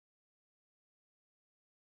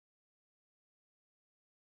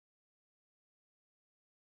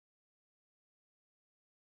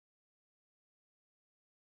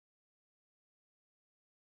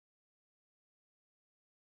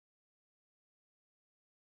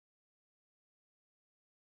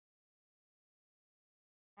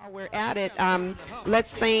While we're at it,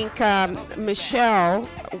 let's thank Michelle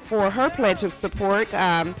for her pledge of support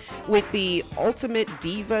with the Ultimate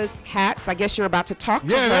Divas Hats. I guess you're about to talk to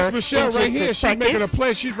her. Yeah, that's Michelle in right just here. a She's second. making a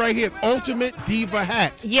pledge. She's right here. Ultimate Diva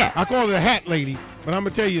Hats. Yes. I call her the hat lady, but I'm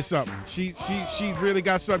gonna tell you something. She really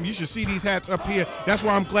got something. You should see these hats up here. That's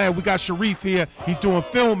why I'm glad we got Sharif here. He's doing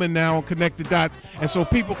filming now on Connect the Dots, and so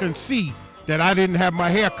people can see that I didn't have my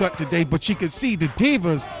hair cut today, but she can see the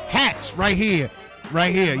Divas hats right here.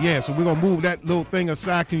 Right here, yeah. So we're gonna move that little thing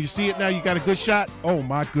aside. Can you see it now? You got a good shot? Oh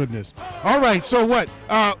my goodness. All right, so what?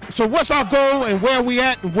 So what's our goal and where are we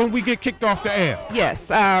at and when we get kicked off the air? Yes,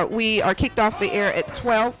 we are kicked off the air at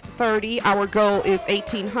 12:30. Our goal is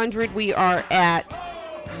 1,800. We are at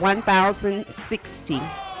 1,060.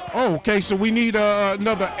 Oh, okay, so we need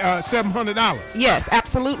another $700. Yes,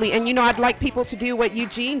 absolutely. And I'd like people to do what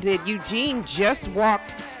Eugene did. Eugene just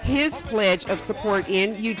walked his pledge of support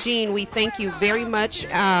in. Eugene, we thank you very much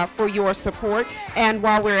for your support. And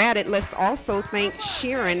while we're at it, let's also thank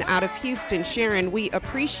Sharon out of Houston. Sharon, we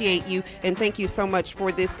appreciate you and thank you so much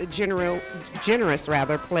for this generous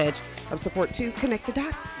pledge of support to Connect the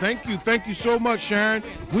Dots. Thank you so much, Sharon.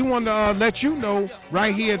 We want to let you know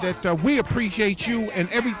right here that we appreciate you and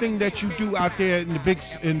everything that you do out there in the big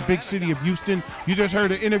city of Houston. You just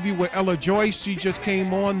heard an interview with Ella Joyce. She just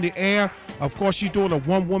came on the air. Of course, she's doing a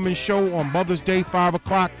one-woman show on Mother's Day, 5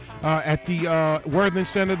 o'clock at the Worthing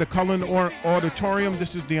Center, the Cullen Auditorium.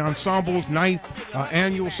 This is the ensemble's 9th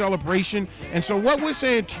annual celebration. And so what we're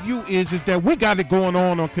saying to you is that we got it going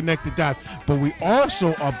on Connect the Dots, but we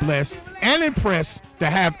also are blessed and impressed to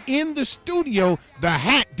have in the studio the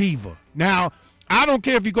Hat Diva. Now, I don't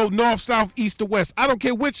care if you go north, south, east, or west. I don't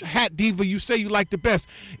care which hat diva you say you like the best.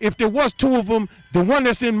 If there was two of them, the one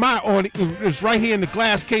that's in my audience is right here in the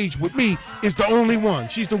glass cage with me is the only one.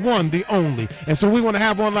 She's the one, the only. And so we want to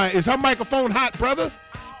have online. Is her microphone hot, brother?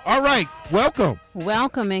 All right, welcome.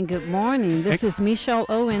 Welcome and good morning. This is Michele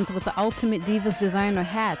Owens with the Ultimate Divas Designer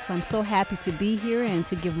Hats. I'm so happy to be here and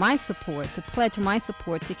to give my support, to pledge my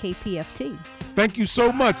support to KPFT. Thank you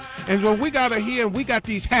so much. And when we got her here, and we got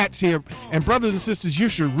these hats here, and brothers and sisters, you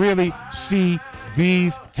should really see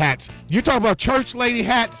these hats. You talk about church lady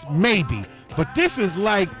hats, maybe. But this is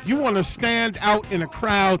like you want to stand out in a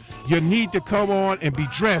crowd, you need to come on and be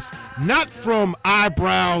dressed, not from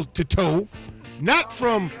eyebrows to toe, not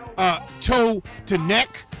from toe to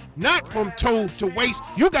neck, not from toe to waist.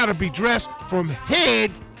 You got to be dressed from head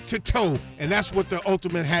to toe, and that's what the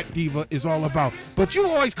Ultimate Hat Diva is all about. But you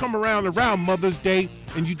always come around Mother's Day,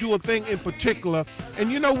 and you do a thing in particular. And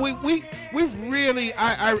we really,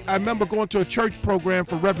 I remember going to a church program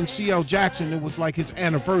for Reverend C.L. Jackson. It was like his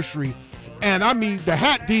anniversary. And I mean, the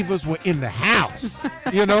Hat Divas were in the house,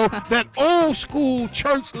 that old school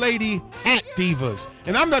church lady hat divas.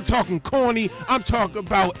 And I'm not talking corny, I'm talking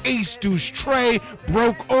about ace deuce tray,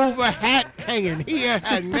 broke over hat hanging here,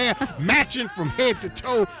 hanging there, matching from head to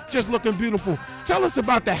toe, just looking beautiful. Tell us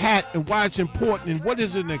about the hat and why it's important and what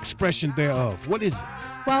is an expression thereof. What is it?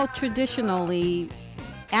 Well, traditionally,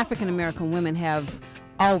 African American women have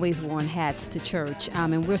always worn hats to church,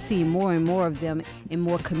 and we're seeing more and more of them in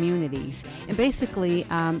more communities. And basically,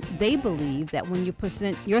 they believe that when you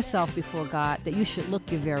present yourself before God, that you should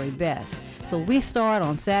look your very best. So we start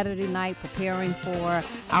on Saturday night preparing for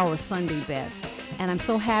our Sunday best. And I'm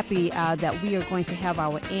so happy that we are going to have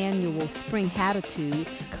our annual Spring Hatitude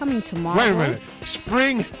coming tomorrow. Wait a minute.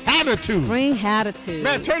 Spring Hatitude. Spring Hatitude.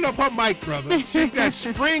 Man, turn up her mic, brother. See that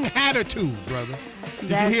Spring Hatitude, brother. Did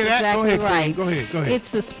That's you hear that? Exactly Go ahead, right. Go ahead.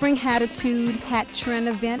 It's a Spring Hatitude Hat Trend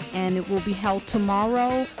event, and it will be held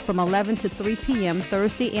tomorrow from 11 to 3 p.m.,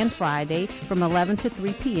 Thursday and Friday from 11 to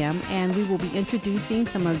 3 p.m., and we will be introducing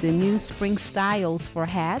some of the new spring styles for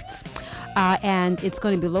hats. And it's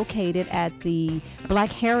going to be located at the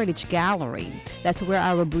Black Heritage Gallery. That's where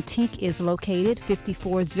our boutique is located,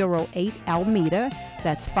 5408 Alameda.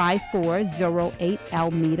 That's 5408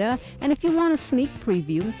 Alameda. And if you want a sneak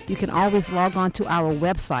preview, you can always log on to our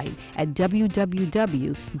website at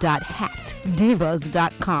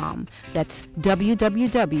www.hatdivas.com. That's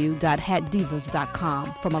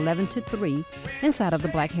www.hatdivas.com from 11 to 3 inside of the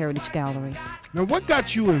Black Heritage Gallery. Now, what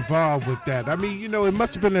got you involved with that? I mean, it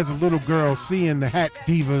must have been as a little girl seeing the Hat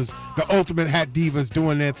Divas, the Ultimate Hat Divas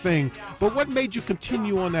doing their thing. But what made you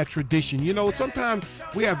continue on that tradition? Sometimes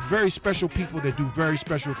we have very special people that do very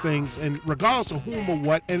special things, and regardless of whom or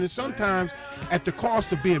what, and it's sometimes at the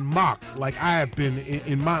cost of being mocked, like I have been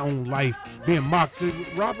in my own life, being mocked. Say,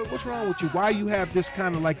 Robert, what's wrong with you? Why you have this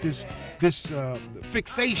kind of like this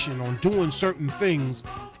fixation on doing certain things?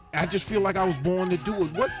 I just feel like I was born to do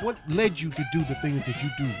it. What led you to do the things that you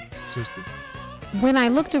do, sister? When I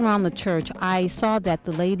looked around the church, I saw that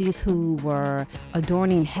the ladies who were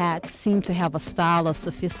adorning hats seemed to have a style of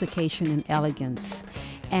sophistication and elegance,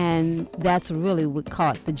 and that's really what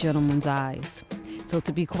caught the gentleman's eyes. So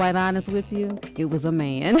to be quite honest with you, it was a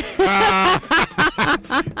man.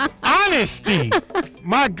 Honesty!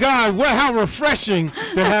 My God, how refreshing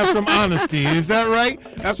to have some honesty. Is that right?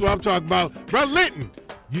 That's what I'm talking about. Brother Linton,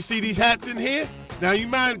 you see these hats in here? Now, you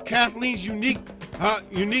mind Kathleen's unique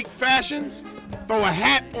fashions? Throw a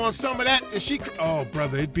hat on some of that, and oh,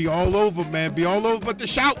 brother, it'd be all over, man. Be all over but the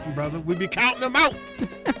shouting, brother. We'd be counting them out.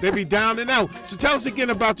 They'd be down and out. So tell us again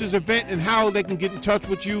about this event and how they can get in touch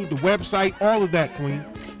with you, the website, all of that, Queen.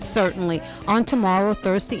 Certainly. On tomorrow,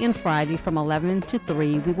 Thursday and Friday from 11 to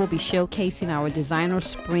 3, we will be showcasing our designer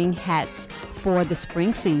spring hats for the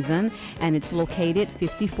spring season, and it's located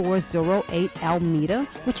 5408 Alameda,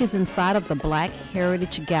 which is inside of the Black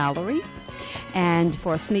Heritage Gallery. And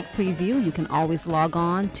for a sneak preview, you can always log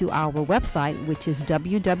on to our website, which is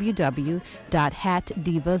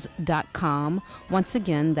www.hatdivas.com. Once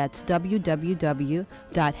again, that's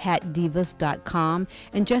www.hatdivas.com.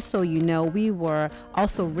 And just so you know, we were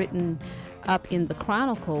also written up in the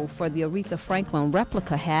Chronicle for the Aretha Franklin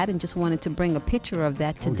replica hat, and just wanted to bring a picture of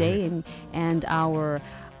that today. Oh, yeah. And our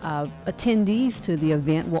attendees to the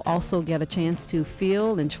event will also get a chance to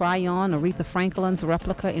feel and try on Aretha Franklin's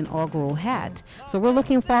replica inaugural hat. So we're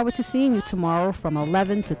looking forward to seeing you tomorrow from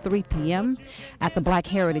 11 to 3 p.m. at the Black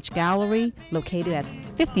Heritage Gallery, located at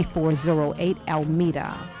 5408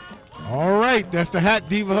 Alameda. All right, that's the Hat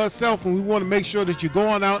Diva herself, and we want to make sure that you go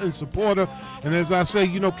on out and support her. And as I say,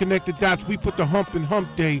 Connect the Dots, we put the hump in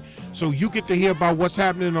Hump Day, so you get to hear about what's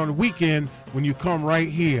happening on the weekend when you come right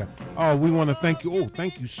here. Oh, we want to thank you. Oh,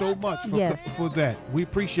 thank you so much for that. We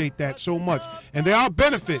appreciate that so much. And there are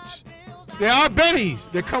benefits. There are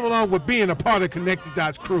bennies that come along with being a part of Connect the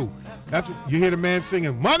Dots crew. That's what you hear the man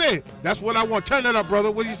singing, money. That's what I want. Turn that up, brother.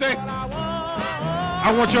 What do you say?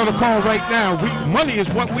 I want y'all to call right now. Money is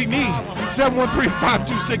what we need.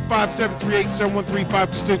 713-526-5738,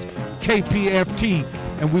 713-526-KPFT.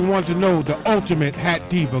 And we want to know the ultimate hat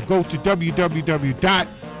diva. Go to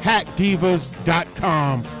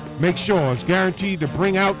www.hatdivas.com. Make sure it's guaranteed to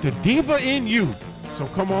bring out the diva in you. So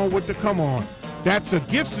come on with the come on. That's a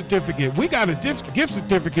gift certificate. We got a gift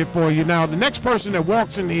certificate for you. Now, the next person that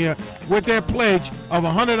walks in here with their pledge of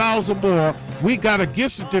 $100 or more, we got a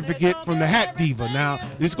gift certificate from the Hat Diva. Now,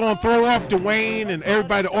 it's going to throw off Dwayne and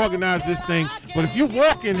everybody to organize this thing. But if you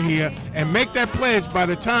walk in here and make that pledge by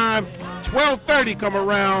the time 12:30 come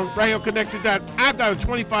around, right here on Connected Dots, I've got a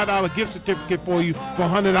 $25 gift certificate for you for a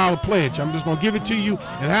 $100 pledge. I'm just going to give it to you,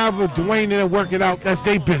 and however Dwayne and work it out, that's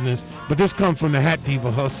their business. But this comes from the Hat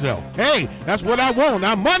Diva herself. Hey, that's what I want.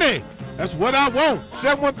 Now, money. That's what I want.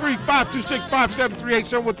 713-526-5738,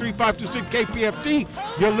 713-526-KPFT.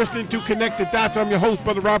 You're listening to Connected Dots. I'm your host,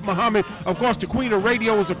 Brother Rob Muhammad. Of course, the queen of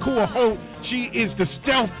radio is Akua Holt. She is the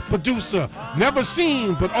stealth producer. Never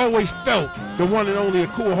seen, but always felt, the one and only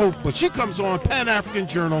Akua Holt. But she comes on Pan-African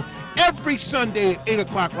Journal every Sunday at 8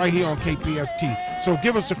 o'clock right here on KPFT. So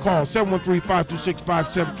give us a call,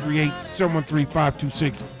 713-526-5738,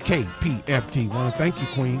 713-526-KPFT. Want to thank you,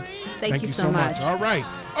 Queen. Thank you so much. All right.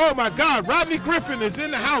 Oh, my God. Rodney Griffin is in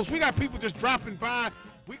the house. We got people just dropping by.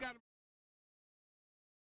 We got